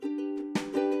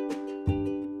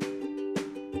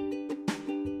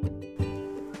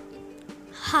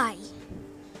Hi,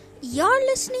 you're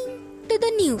listening to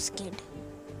the News Kid.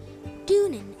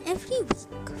 Tune in every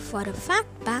week for a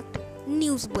fact-packed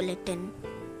news bulletin.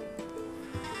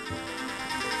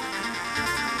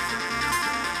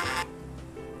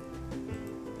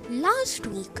 Last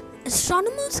week,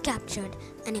 astronomers captured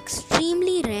an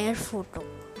extremely rare photo.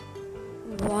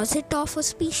 Was it of a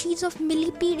species of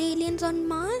millipede aliens on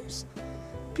Mars?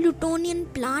 Plutonian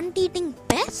plant-eating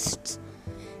pests?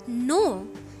 No.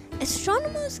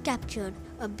 Astronomers captured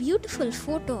a beautiful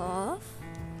photo of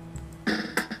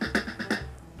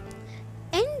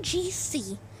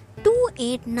NGC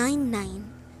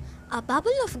 2899, a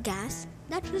bubble of gas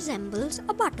that resembles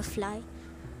a butterfly.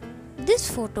 This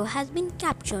photo has been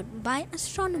captured by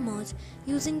astronomers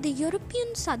using the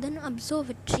European Southern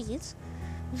Observatory's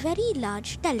Very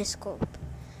Large Telescope.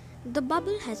 The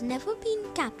bubble has never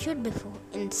been captured before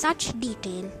in such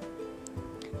detail.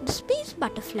 The space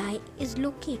butterfly is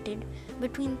located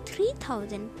between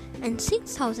 3,000 and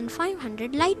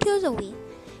 6,500 light years away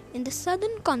in the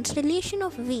southern constellation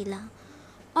of Vela,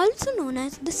 also known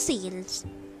as the Sails.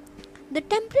 The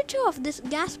temperature of this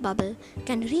gas bubble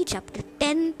can reach up to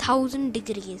 10,000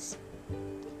 degrees.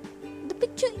 The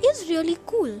picture is really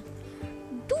cool.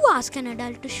 Do ask an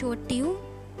adult to show it to you.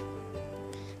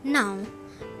 Now,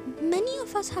 many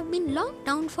of us have been locked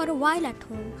down for a while at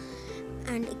home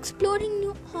and exploring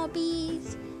new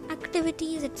hobbies,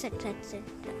 activities, etc. etc.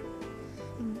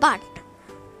 But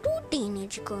two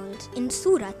teenage girls in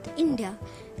Surat, India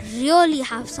really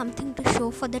have something to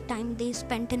show for the time they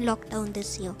spent in lockdown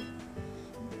this year.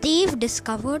 They've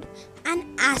discovered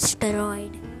an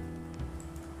asteroid.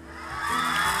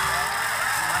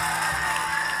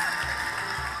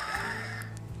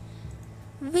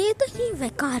 Vedahi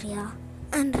Vekaria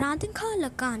and Radhika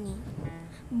Lakani,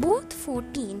 both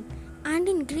 14 and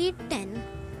in grade 10,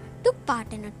 took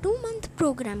part in a 2-month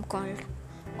program called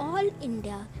All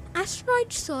India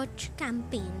Asteroid Search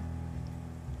Campaign.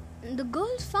 The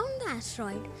girls found the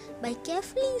asteroid by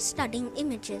carefully studying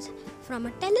images from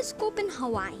a telescope in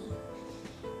Hawaii.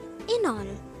 In all,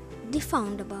 they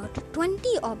found about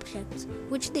 20 objects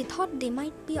which they thought they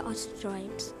might be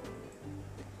asteroids.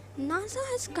 NASA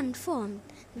has confirmed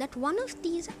that one of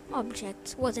these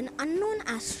objects was an unknown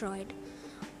asteroid,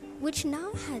 which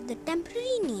now has the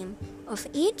temporary name of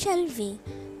HLV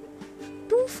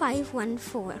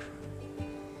 2514.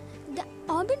 The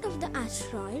orbit of the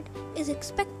asteroid is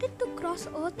expected to cross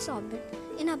Earth's orbit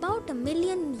in about 1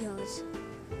 million years.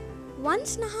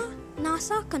 Once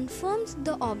NASA confirms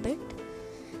the orbit,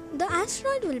 the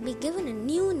asteroid will be given a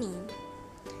new name.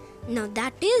 Now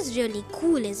that is really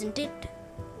cool, isn't it?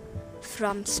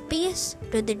 From space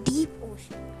to the deep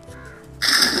ocean.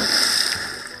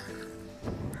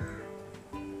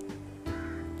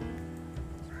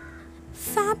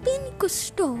 Fabien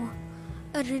Cousteau,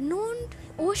 a renowned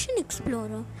ocean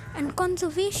explorer and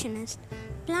conservationist,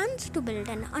 plans to build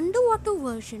an underwater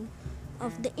version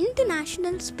of the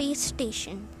International Space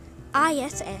Station,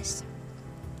 ISS.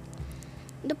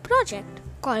 The project,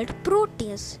 called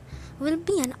Proteus, will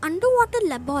be an underwater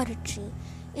laboratory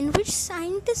in which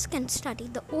scientists can study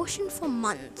the ocean for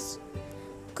months.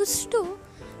 Cousteau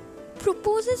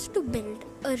proposes to build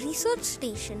a research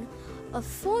station of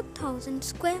 4,000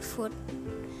 square foot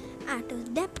at a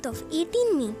depth of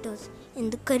 18 meters in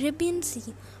the Caribbean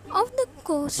Sea off the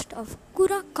coast of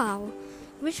Curaçao,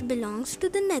 which belongs to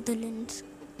the Netherlands.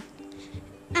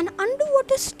 An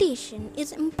underwater station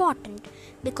is important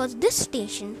because this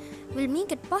station will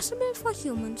make it possible for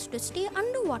humans to stay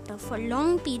underwater for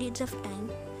long periods of time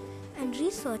and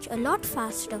research a lot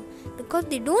faster because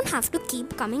they don't have to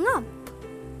keep coming up.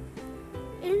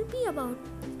 It'll be about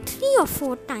 3 or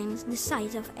 4 times the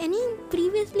size of any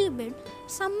previously built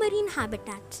submarine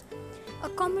habitats,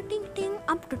 accommodating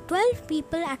up to 12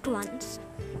 people at once.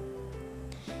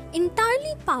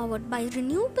 Entirely powered by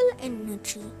renewable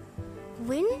energy,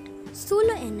 wind,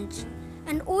 solar energy,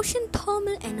 and ocean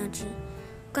thermal energy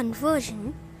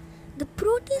conversion, the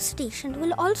Proteus station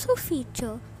will also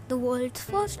feature the world's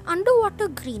first underwater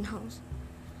greenhouse,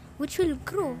 which will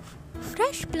grow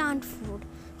fresh plant food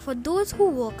for those who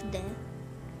work there.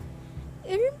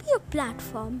 It will be a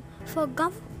platform for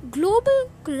global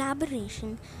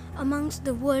collaboration amongst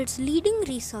the world's leading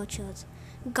researchers,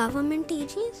 government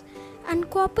agencies, and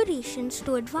corporations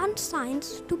to advance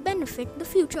science to benefit the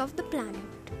future of the planet.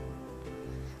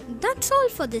 That's all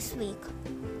for this week.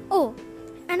 Oh,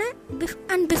 and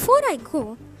before I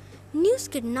go,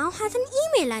 NewsKid now has an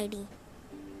email ID.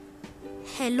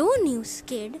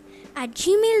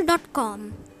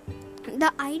 hellonewskid@gmail.com.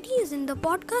 The ID is in the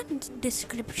podcast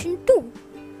description too.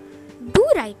 Do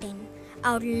write in.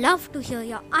 I would love to hear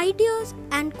your ideas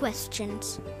and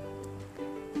questions.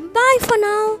 Bye for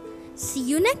now. See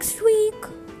you next week.